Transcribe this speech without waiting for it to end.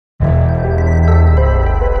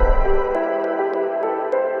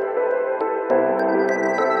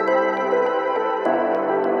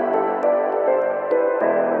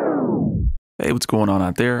Hey, what's going on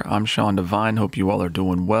out there? I'm Sean Devine. Hope you all are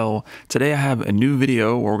doing well. Today I have a new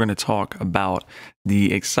video where we're going to talk about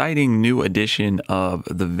the exciting new addition of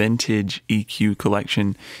the vintage EQ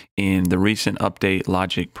collection in the recent update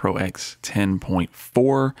Logic Pro X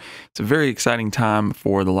 10.4. It's a very exciting time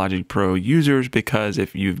for the Logic Pro users because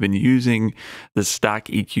if you've been using the stock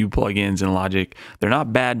EQ plugins in Logic, they're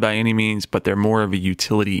not bad by any means, but they're more of a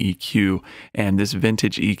utility EQ, and this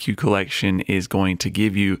vintage EQ collection is going to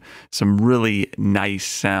give you some really nice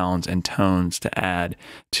sounds and tones to add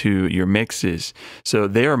to your mixes. So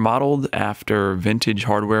they are modeled after vintage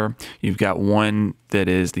hardware. You've got one that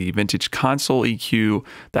is the vintage console EQ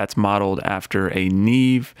that's modeled after a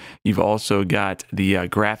Neve. You've also got the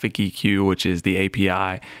graphic EQ, which is the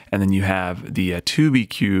API, and then you have the tube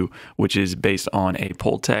EQ, which is based on a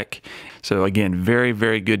Pultec. So again, very,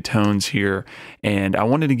 very good tones here. And I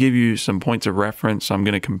wanted to give you some points of reference. So I'm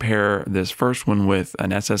going to compare this first one with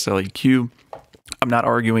an SSL EQ. I'm not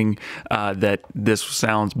arguing that this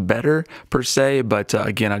sounds better per se, but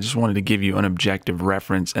again, I just wanted to give you an objective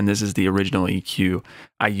reference, and this is the original EQ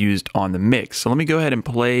I used on the mix. So let me go ahead and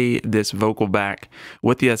play this vocal back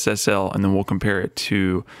with the SSL, and then we'll compare it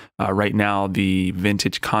to right now the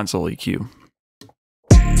vintage console EQ.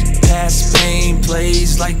 Past pain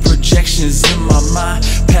plays like projections in my mind.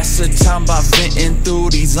 Pass the time by venting through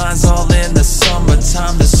these lines all in the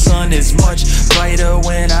summertime. The sun is much brighter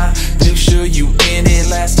when I picture you in it.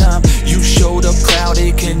 Last time you showed up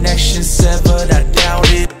clouded, connection severed, I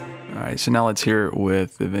doubt it. All right, so now let's hear it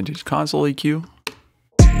with the vintage console EQ.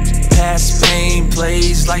 Past pain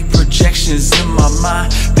plays like projections in my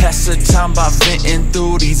mind. Pass the time by venting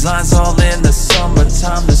through these lines all in the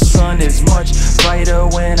summertime. The sun is much brighter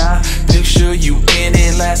when I picture you in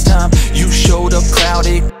it. Last time you showed up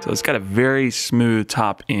cloudy. So it's got a very smooth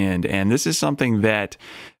top end, and this is something that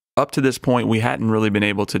up to this point we hadn't really been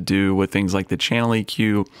able to do with things like the channel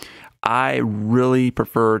EQ. I really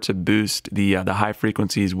prefer to boost the high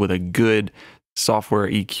frequencies with a good software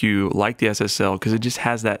EQ like the SSL because it just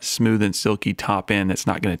has that smooth and silky top end that's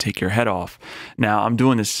not going to take your head off. Now I'm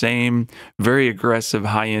doing the same very aggressive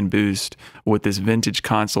high-end boost with this vintage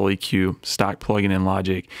console EQ stock plugin in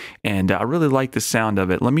Logic, and I really like the sound of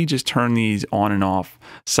it. Let me just turn these on and off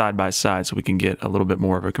side by side so we can get a little bit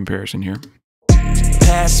more of a comparison here.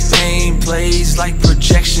 Past pain plays like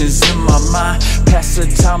projections in my mind. Pass the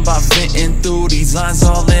time by venting through these lines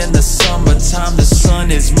all in the summertime. The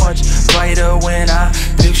sun is much brighter when I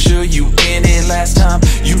picture you in it. Last time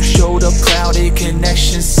you showed up clouded,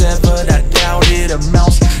 connection severed, I doubt it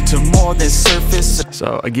amounts to more than surface.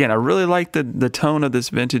 So again, I really like the tone of this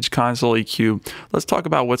vintage console EQ. Let's talk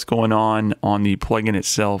about what's going on the plugin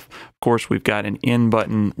itself. Of course, we've got an in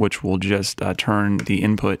button, which will just turn the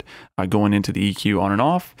input going into the EQ on and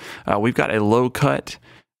off. We've got a low cut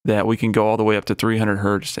that we can go all the way up to 300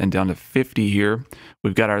 hertz and down to 50 here.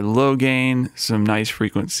 We've got our low gain, some nice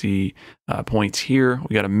frequency points here.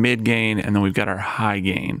 We got a mid gain, and then we've got our high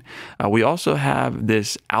gain. We also have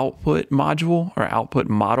this output module or output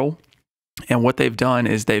model. And what they've done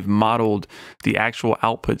is they've modeled the actual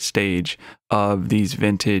output stage of these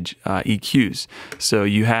vintage EQs. So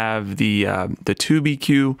you have the tube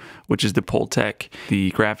EQ, which is the Pultec, the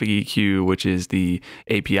graphic EQ, which is the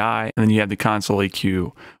API, and then you have the console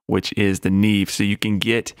EQ, which is the Neve. So you can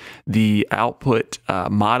get the output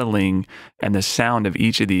modeling and the sound of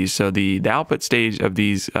each of these. So the output stage of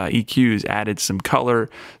these EQs added some color,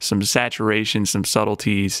 some saturation, some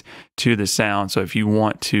subtleties to the sound. So if you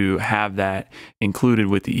want to have that included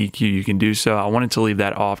with the EQ, you can do so. I wanted to leave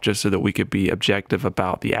that off just so that we could be objective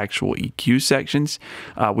about the actual EQ sections.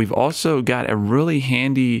 We've also got a really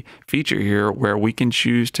handy feature here where we can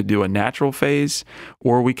choose to do a natural phase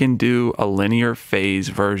or we can do a linear phase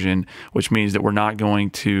version, which means that we're not going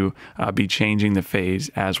to be changing the phase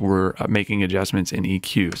as we're making adjustments in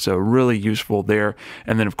EQ. So really useful there.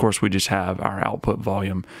 And then of course we just have our output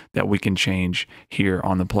volume that we can change here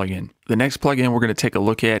on the plugin. The next plugin we're going to take a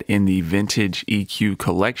look at in the vintage EQ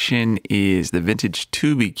collection is the vintage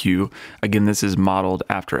tube EQ. Again, this is modeled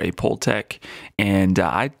after a Pultec, and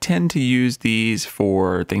I tend to use these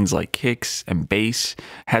for things like kicks and bass.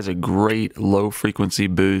 Has a great low frequency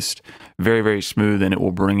boost, very, very smooth, and it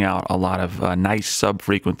will bring out a lot of nice sub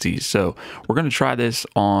frequencies. So we're going to try this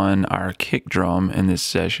on our kick drum in this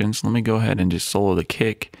session. So let me go ahead and just solo the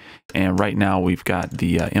kick. And right now we've got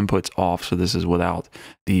the inputs off, so this is without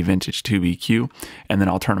the vintage tube EQ. And then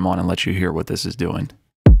I'll turn them on and let you hear what this is doing.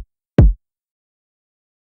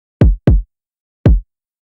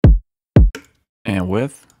 And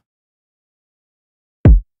with.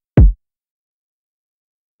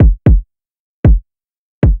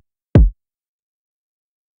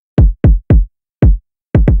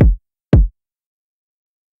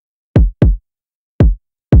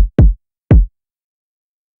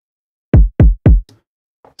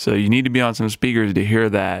 So you need to be on some speakers to hear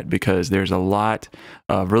that, because there's a lot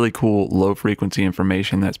of really cool low frequency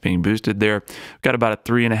information that's being boosted there. We've got about a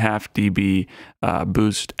 3.5 dB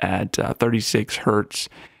boost at 36 hertz.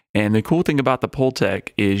 And the cool thing about the Pultec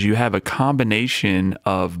is you have a combination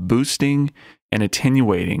of boosting and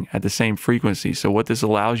attenuating at the same frequency. So what this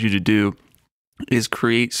allows you to do is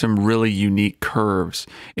create some really unique curves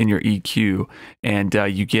in your EQ, and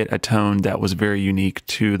you get a tone that was very unique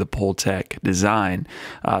to the Pultec design.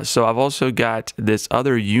 So I've also got this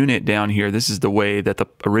other unit down here. This is the way that the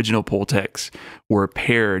original Pultecs were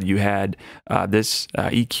paired. You had this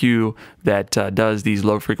EQ that does these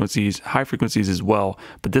low frequencies, high frequencies as well,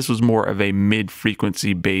 but this was more of a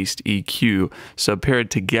mid-frequency based EQ. So paired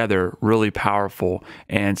together, really powerful.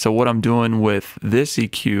 And so what I'm doing with this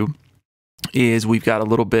EQ is we've got a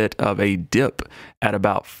little bit of a dip at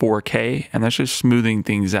about 4K, and that's just smoothing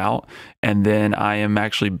things out. And then I am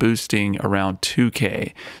actually boosting around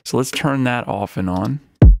 2K. So let's turn that off and on.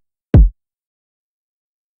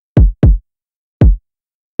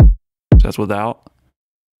 So that's without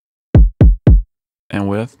and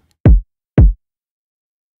with.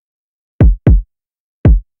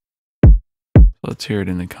 Let's hear it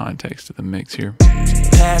in the context of the mix here.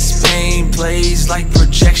 Past pain plays like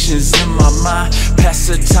projections in my mind. Pass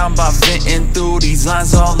the time by venting through these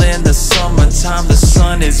lines all in the summertime. The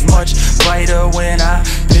sun is much brighter when I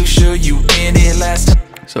picture you in it last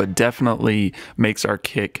time. So it definitely makes our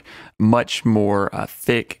kick much more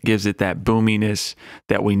thick, gives it that boominess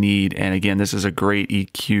that we need. And again, this is a great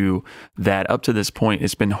EQ that up to this point,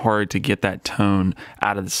 it's been hard to get that tone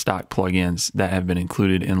out of the stock plugins that have been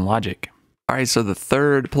included in Logic. All right, so the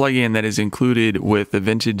third plugin that is included with the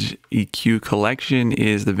Vintage EQ collection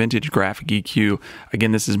is the Vintage Graphic EQ.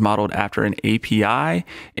 Again, this is modeled after an API,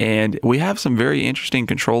 and we have some very interesting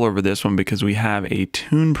control over this one because we have a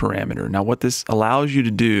tune parameter. Now, what this allows you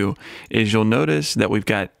to do is you'll notice that we've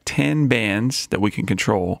got 10 bands that we can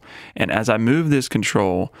control, and as I move this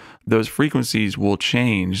control, those frequencies will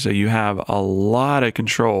change. So you have a lot of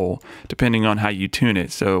control depending on how you tune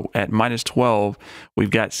it. So at -12,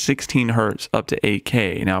 we've got 16 hertz up to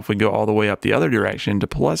 8K. Now, if we go all the way up the other direction to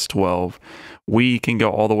 +12, we can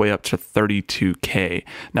go all the way up to 32K.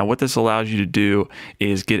 Now, what this allows you to do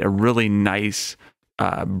is get a really nice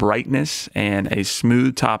brightness and a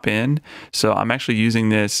smooth top end. So I'm actually using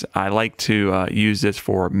this. I like to use this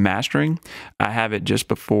for mastering. I have it just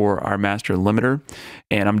before our master limiter,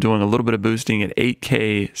 and I'm doing a little bit of boosting at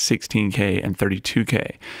 8K, 16K, and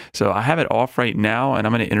 32K. So I have it off right now, and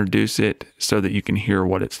I'm going to introduce it so that you can hear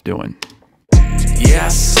what it's doing. Yeah, I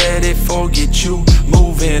said it, forget you.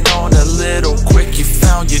 Moving on a little quick, you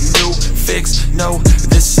found your new fix. No,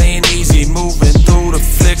 this ain't easy, moving through the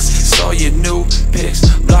flicks. Saw your new pics,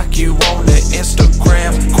 block you on the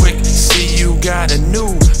Instagram quick. See you got a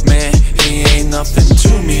new man, he ain't nothing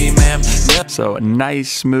to me, man. So a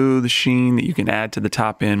nice smooth sheen that you can add to the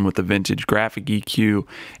top end with the Vintage Graphic EQ.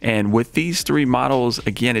 And with these three models,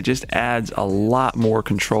 again, it just adds a lot more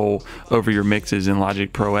control over your mixes in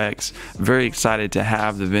Logic Pro X. Very excited to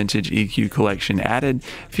have the Vintage EQ collection added.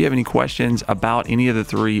 If you have any questions about any of the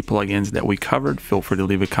three plugins that we covered, feel free to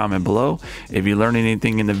leave a comment below. If you learned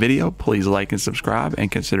anything in the video, please like and subscribe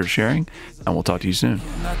and consider sharing, and we'll talk to you soon.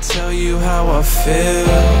 I tell you how I feel.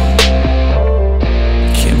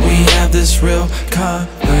 Can we have this real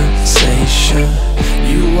conversation?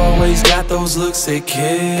 You always got those looks that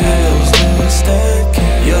kill.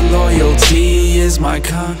 Your loyalty is my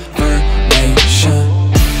confirmation.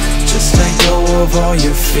 Just let go of all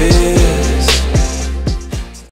your fears.